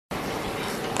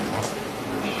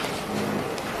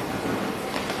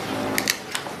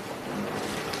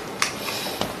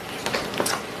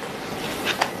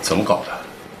怎么搞的？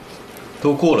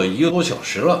都过了1个多小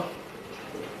时了。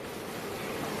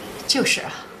就是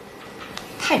啊，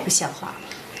太不像话了。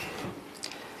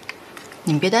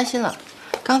你们别担心了，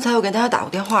刚才我给大家打过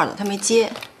电话了，他没接，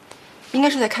应该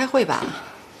是在开会吧？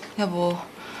要不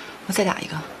我再打一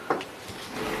个？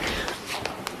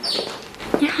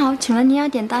你好，请问您要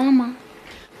点单了吗？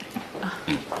啊，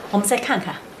我们再看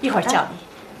看，一会儿叫你。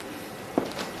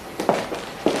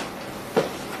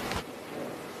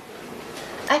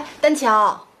哎，丹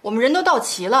乔，我们人都到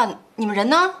齐了，你们人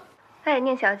呢？哎，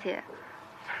宁小姐，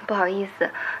不好意思，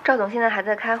赵总现在还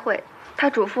在开会，他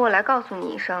嘱咐我来告诉你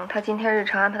一声，他今天日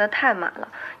程安排的太满了，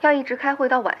要一直开会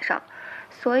到晚上，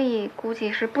所以估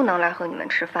计是不能来和你们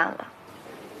吃饭了。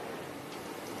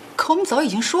可我们早已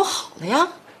经说好了呀。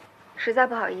实在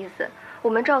不好意思，我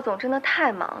们赵总真的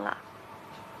太忙了。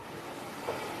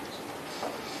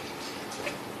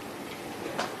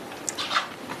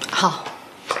好，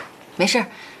没事，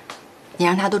你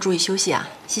让他多注意休息啊，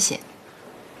谢谢。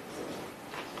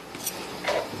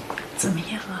怎么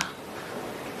样啊？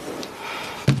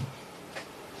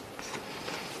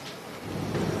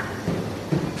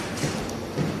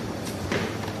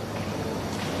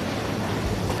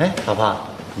哎，老婆，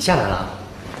你下来了。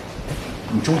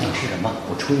你中午想吃什么？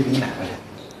我出去给你买回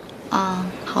来。啊，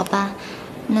好吧，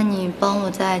那你帮我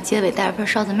在街尾带一份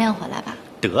臊子面回来吧。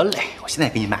得嘞，我现在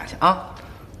给你买去啊。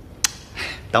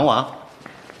等我啊。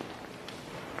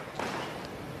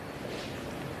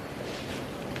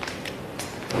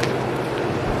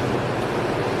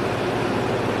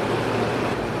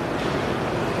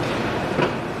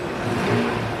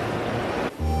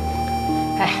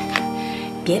哎，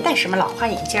别戴什么老花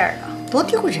眼镜了，多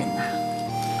丢人呐！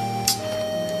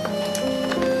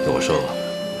跟我说，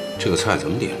这个菜怎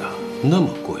么点的？那么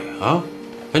贵啊！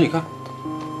哎，你看，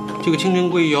这个清蒸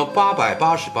桂鱼要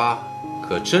888，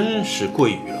可真是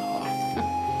桂鱼了啊！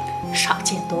少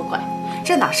见多怪，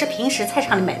这哪是平时菜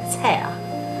场里买的菜啊？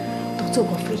都坐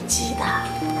过飞机的。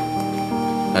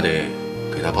那得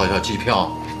给他报一下机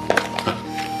票。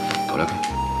我来看。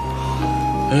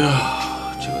哎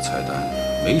呀，这个菜单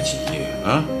没几页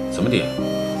啊，怎么点？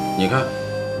你看，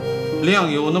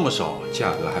量又那么少，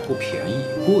价格还不便宜，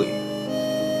贵。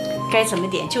该怎么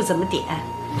点就怎么点。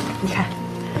你看，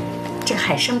这个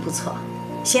海参不错，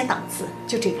显档次，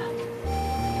就这个。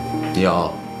你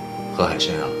要喝海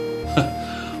参啊？哼，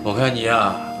我看你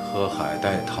呀，喝海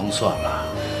带汤算了。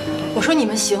我说你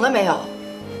们行了没有？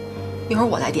一会儿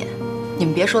我来点，你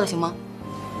们别说了，行吗？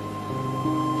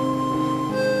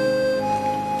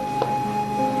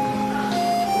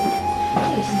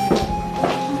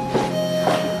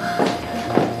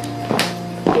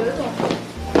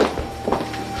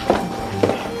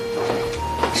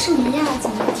是你呀？怎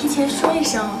么提前说一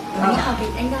声？我正好给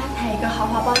人家安排一个豪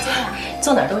华包间呀。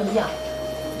坐哪儿都一样，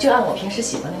就按我平时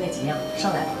喜欢的那几样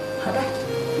上来吧。好的。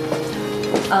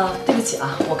对不起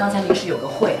啊，我刚才临时有个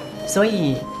会，所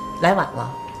以来晚了。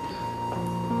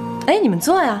哎，你们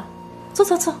坐呀，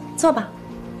坐吧。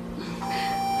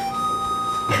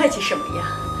客气什么呀？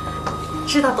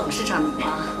知道董事长你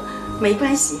忙，没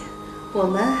关系，我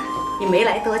们也没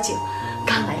来多久，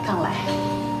刚来。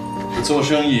做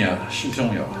生意啊是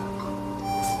重要，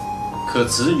可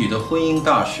子女的婚姻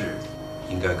大事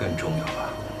应该更重要吧？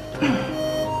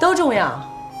都重要。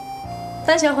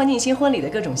丹霞和宁馨婚礼的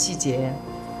各种细节，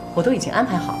我都已经安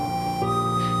排好了。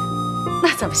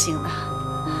那怎么行呢？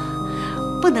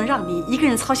不能让你一个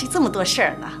人操心这么多事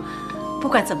儿呢。不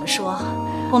管怎么说，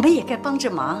我们也该帮着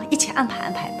忙，一起安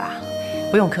排吧。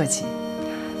不用客气。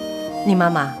宁妈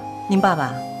妈，宁爸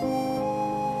爸，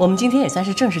我们今天也算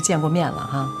是正式见过面了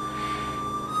哈。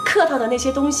客套的那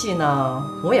些东西呢，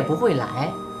我也不会来。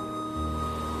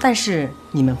但是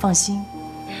你们放心，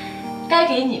该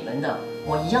给你们的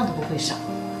我一样都不会少。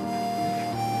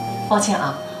抱歉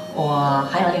啊，我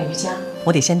还要练瑜伽，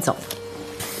我得先走。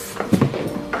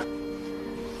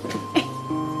哎，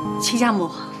秦家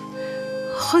母，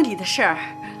婚礼的事儿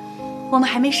我们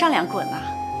还没商量过呢。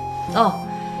哦，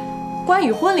关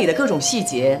于婚礼的各种细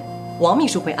节，王秘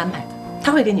书会安排的，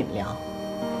他会跟你们聊。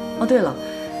哦，对了，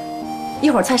一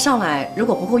会儿菜上来，如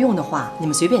果不够用的话，你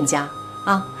们随便加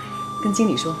啊，跟经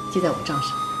理说记在我账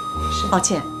上。是，抱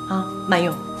歉啊，慢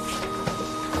用。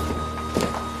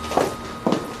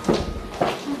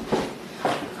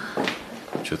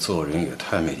这做人也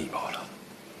太没礼貌了，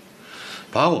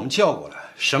把我们叫过来，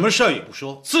什么事儿也不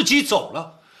说，自己走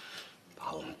了，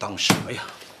把我们当什么呀？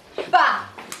爸，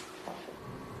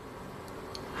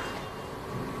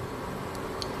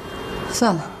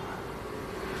算了，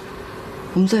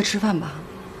我们坐下吃饭吧。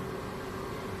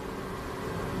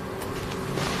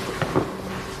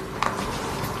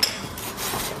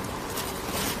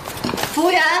服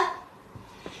务员。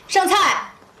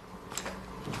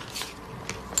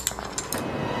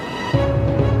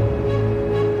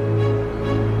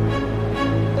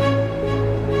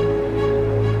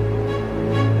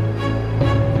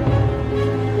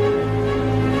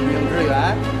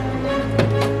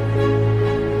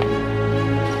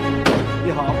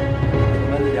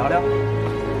聊聊？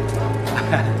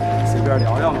随便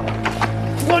聊聊嘛。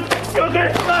我就跟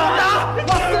你打，往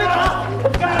死里打！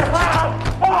干什么？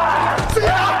死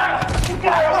呀！干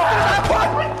什么？快！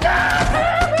干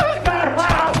什么？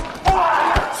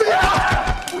死呀！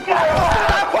干什么？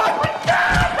快！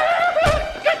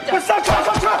快上车！上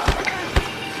车！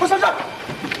快上车！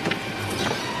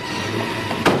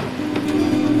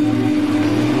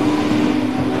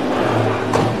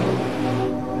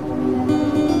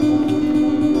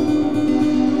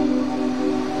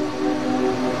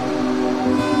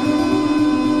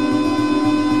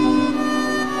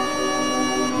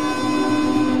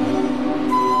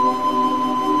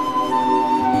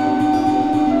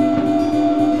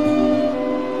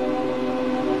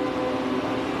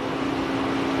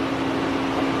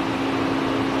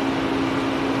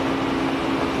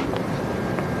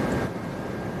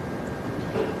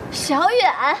小远，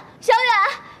小远，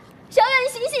小远，你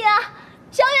醒醒啊！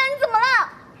小远，你怎么了？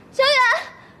小远，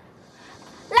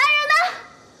来人呐！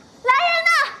来人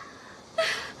呐！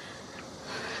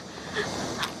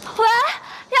喂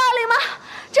，120吗？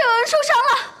这有人受伤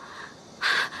了，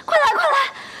快来快来！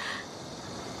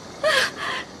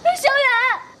小远，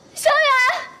小远，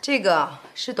这个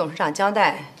是董事长交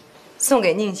代送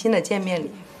给宁馨的见面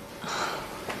礼，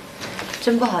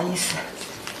真不好意思。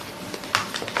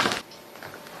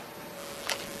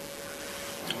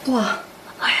哇，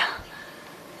哎呀，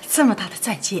这么大的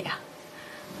钻戒啊，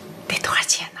得多少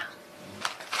钱呢？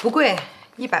不贵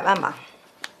，100万吧。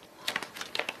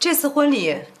这次婚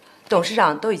礼，董事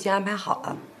长都已经安排好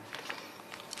了，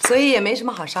所以也没什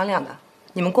么好商量的。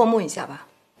你们过目一下吧。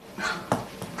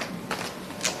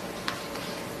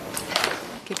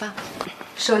给爸。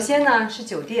首先呢是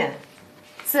酒店，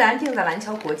自然定在蓝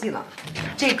桥国际了，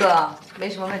这个没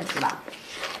什么问题吧？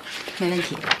没问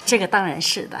题，这个当然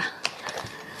是的。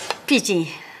毕竟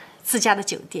自家的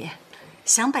酒店，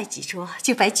想摆几桌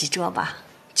就摆几桌吧。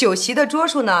酒席的桌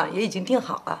数呢也已经定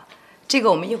好了，这个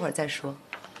我们一会儿再说。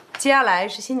接下来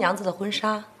是新娘子的婚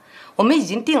纱，我们已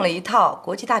经订了一套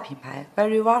国际大品牌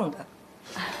Very One 的。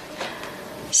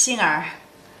馨儿，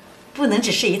不能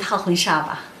只是一套婚纱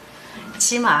吧，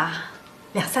起码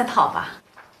2、3套吧。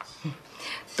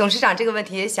董事长这个问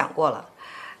题也想过了，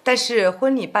但是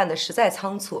婚礼办得实在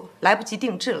仓促，来不及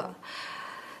定制了。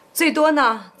最多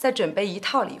呢，再准备1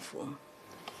套礼服。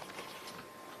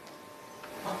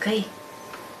可以。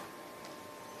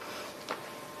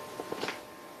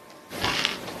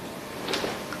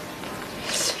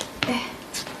哎，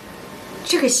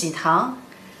这个喜糖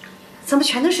怎么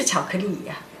全都是巧克力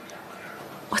呀？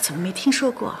我怎么没听说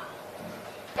过？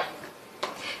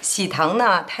喜糖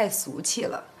呢太俗气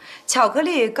了，巧克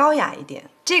力高雅一点。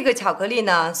这个巧克力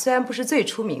呢，虽然不是最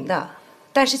出名的，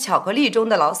但是巧克力中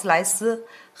的劳斯莱斯。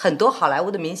很多好莱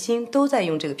坞的明星都在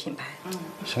用这个品牌。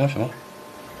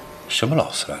什么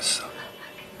劳斯莱斯啊？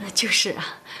就是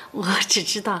啊，我只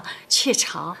知道雀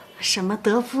巢、什么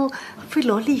德芙、菲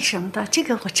罗丽什么的，这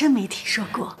个我真没听说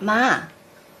过。妈，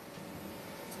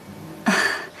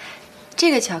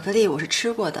这个巧克力我是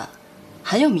吃过的，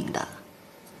很有名的，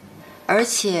而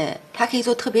且它可以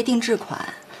做特别定制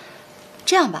款。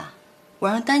这样吧，我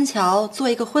让丹乔做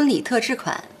一个婚礼特制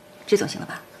款，这总行了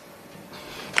吧？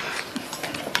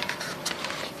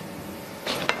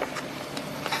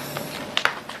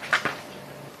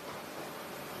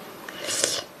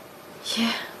耶，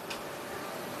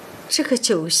这个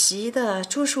酒席的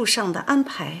桌数上的安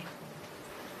排，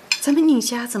咱们宁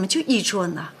家怎么就1桌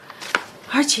呢？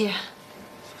而且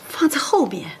放在后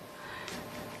边，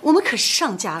我们可是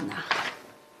上家呢。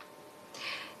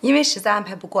因为实在安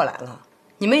排不过来了，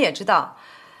你们也知道，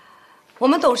我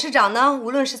们董事长呢，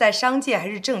无论是在商界还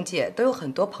是政界，都有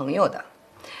很多朋友的。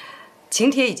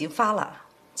请帖已经发了，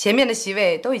前面的席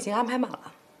位都已经安排满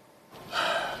了。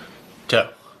这样。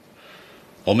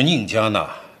我们宁家呢，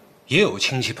也有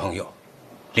亲戚朋友，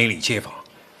邻里街坊，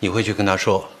你回去跟他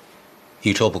说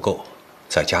，1桌不够，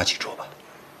再加几桌吧。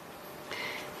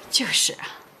就是啊，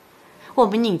我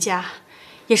们宁家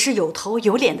也是有头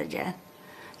有脸的人，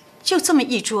就这么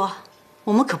1桌，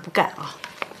我们可不敢啊。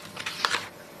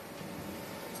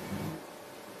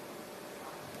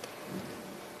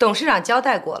董事长交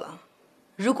代过了，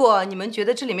如果你们觉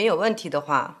得这里面有问题的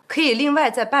话，可以另外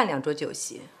再办2桌酒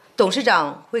席。董事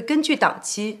长会根据档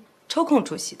期抽空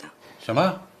出席的。什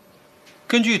么？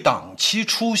根据档期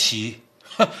出席？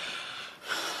哼！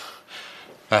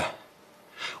哎，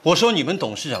我说你们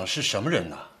董事长是什么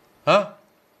人呢？啊，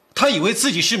他以为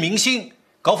自己是明星，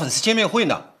搞粉丝见面会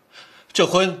呢，这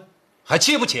婚还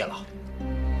结不结了？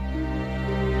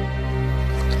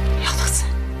老头子，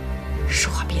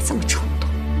说话别这么冲动。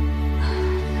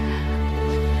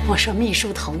我说秘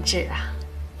书同志啊，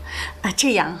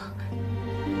这样，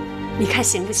你看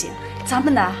行不行？咱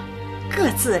们呢，各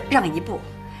自让一步，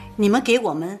你们给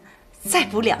我们再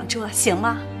补2桌，行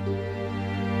吗？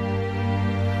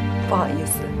不好意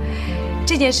思，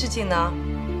这件事情呢，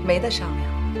没得商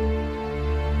量。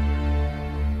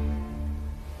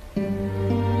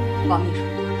王秘书，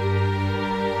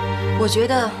我觉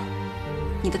得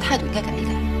你的态度应该改一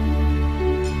改。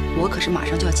我可是马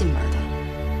上就要进门的，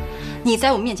你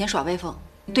在我面前耍威风，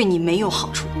对你没有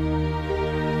好处。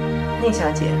宁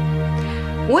小姐，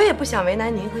我也不想为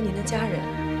难您和您的家人，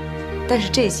但是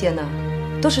这些呢，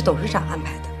都是董事长安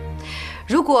排的。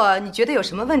如果你觉得有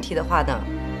什么问题的话呢，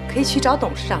可以去找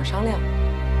董事长商量。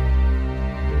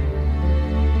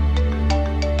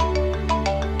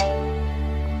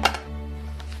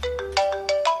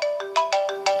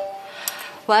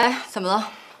喂，怎么了？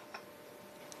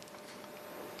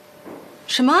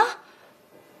什么？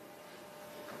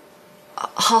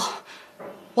好，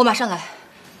我马上来。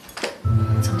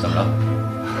怎么了？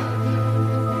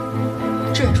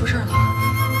志远出事了。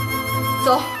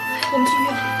走，我们去医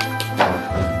院。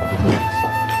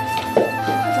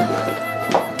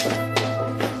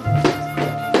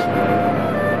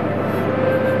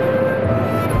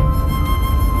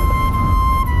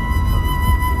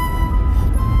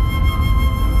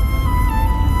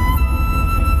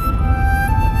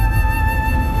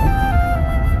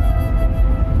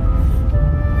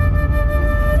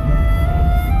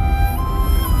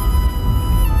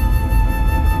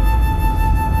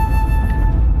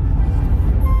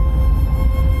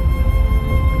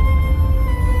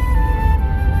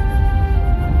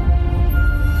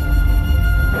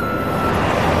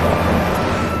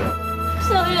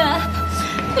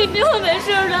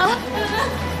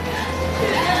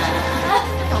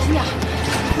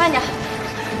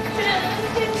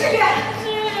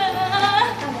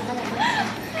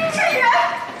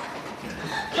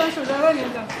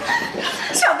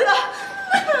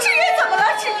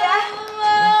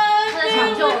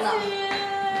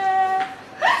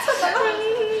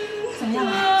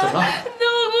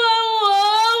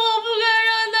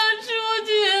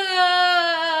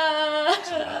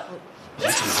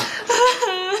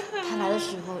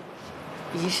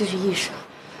失去意识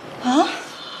啊？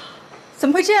怎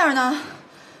么会这样呢？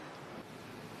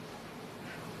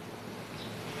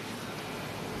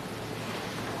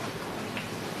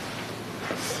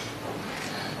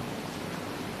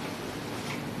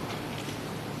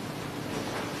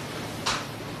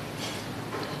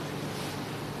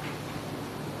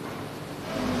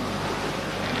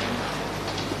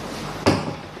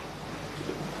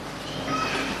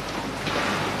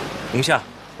宁夏。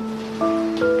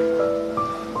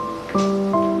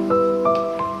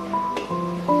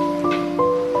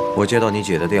 我接到你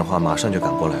姐的电话，马上就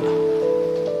赶过来了。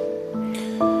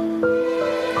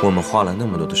我们花了那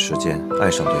么多的时间爱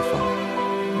上对方，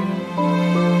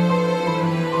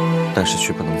但是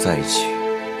却不能在一起。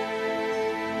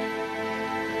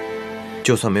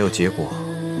就算没有结果，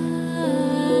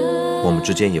我们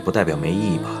之间也不代表没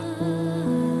意义吧？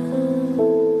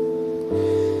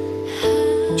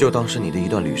就当是你的一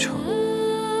段旅程，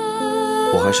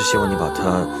我还是希望你把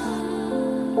它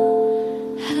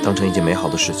当成一件美好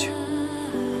的事情，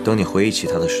等你回忆起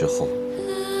它的时候，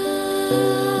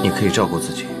你可以照顾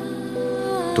自己，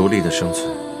独立的生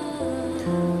存，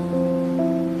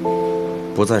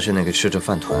不再是那个吃着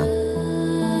饭团、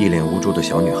一脸无助的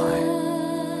小女孩。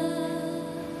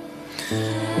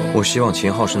我希望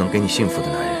秦昊是能给你幸福的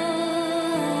男人。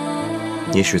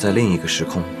也许在另一个时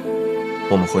空，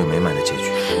我们会有美满的结局。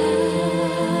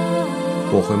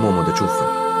我会默默地祝福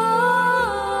你。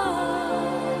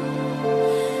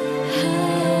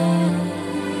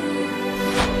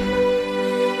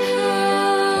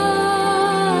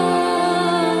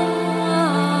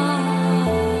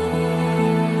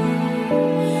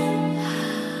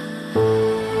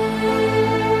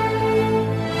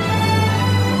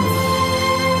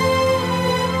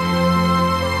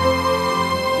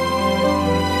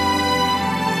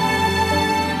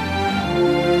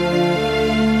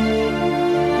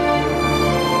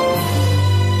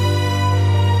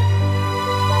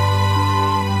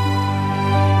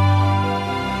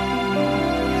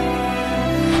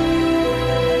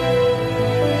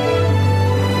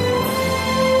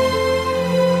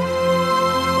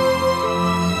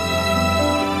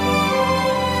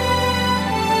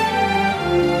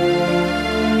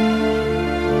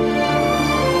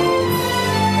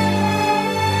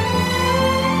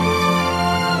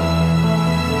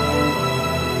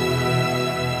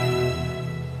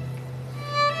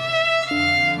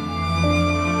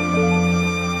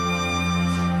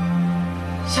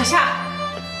 小夏，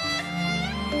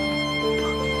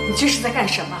你这是在干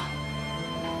什么？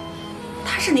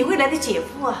他是你未来的姐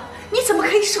夫啊，你怎么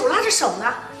可以手拉着手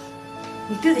呢？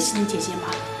你对得起你姐姐吗？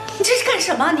你这是干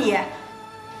什么你？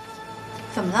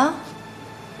怎么了？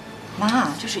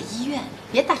妈，这是医院，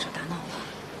别大吵大闹了。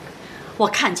我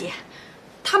看见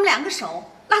他们两个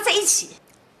手拉在一起。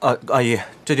阿姨，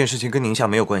这件事情跟宁夏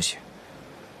没有关系。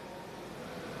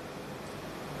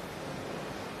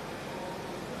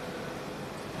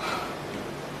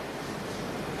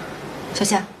小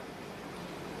夏，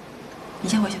你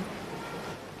先回去。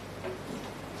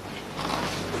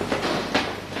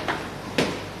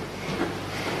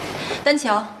丹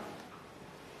乔，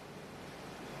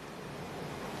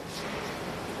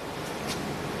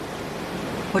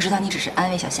我知道你只是安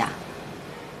慰小夏，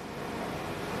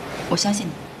我相信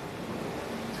你。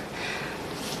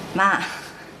妈，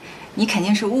你肯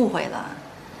定是误会了，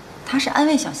他是安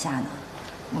慰小夏呢。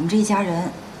我们这一家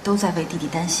人都在为弟弟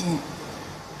担心。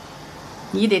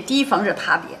你得提防着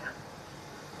他点，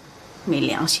没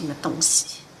良心的东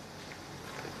西！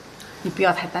你不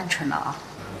要太单纯了啊！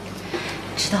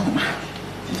知道了，妈，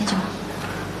你先去忙。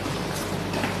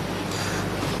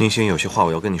宁心，有些话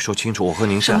我要跟你说清楚。我和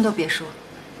宁夏什么都别说。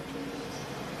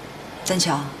丹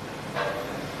乔，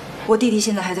我弟弟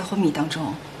现在还在昏迷当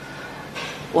中，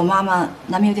我妈妈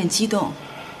难免有点激动，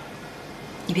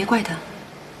你别怪他。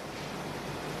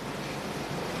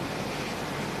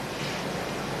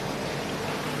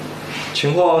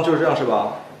情况就是这样是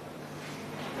吧？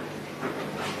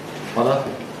好的，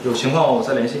有情况我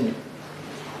再联系你。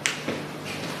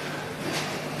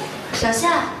小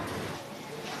夏，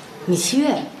你7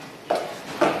月？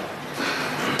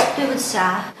对不起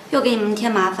啊，又给你们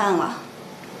添麻烦了。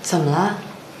怎么了？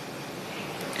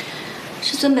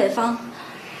是孙北方，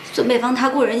孙北方他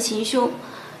故人行凶，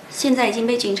现在已经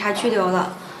被警察拘留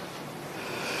了。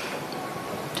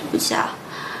对不起啊，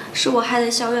是我害的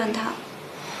小远他。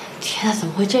天哪，怎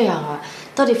么会这样啊？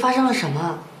到底发生了什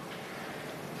么？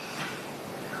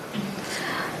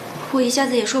我一下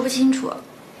子也说不清楚。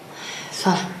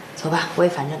算了，走吧，我也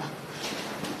烦着呢。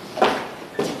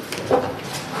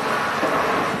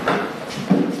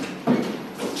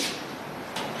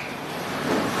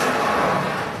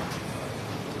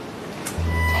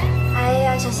哎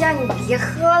呀，小夏，你别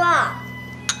喝了。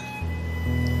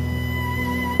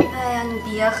哎呀，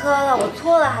你别喝了，我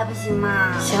错了还不行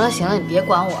吗？行了行了，你别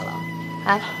管我了。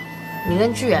哎，你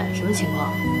跟志远什么情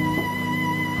况？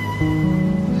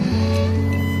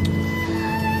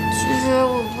其实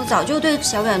我早就对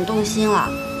小远动心了。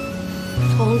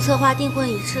从策划订婚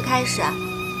仪式开始，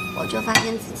我就发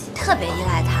现自己特别依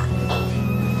赖他。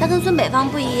他跟孙北方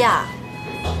不一样，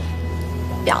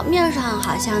表面上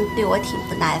好像对我挺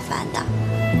不耐烦的，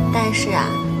但是啊，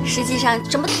实际上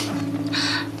什么……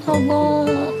老公，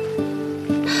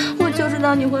我就知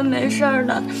道你会没事儿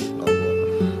的。老婆，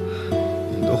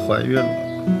你都怀孕了，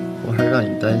我还让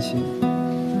你担心，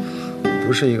我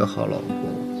不是一个好老公。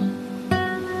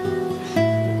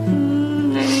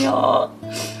没有，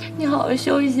你好好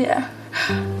休息，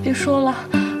别说了，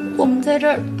我们在这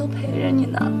儿都陪着你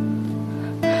呢，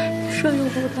你睡一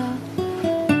会儿吧。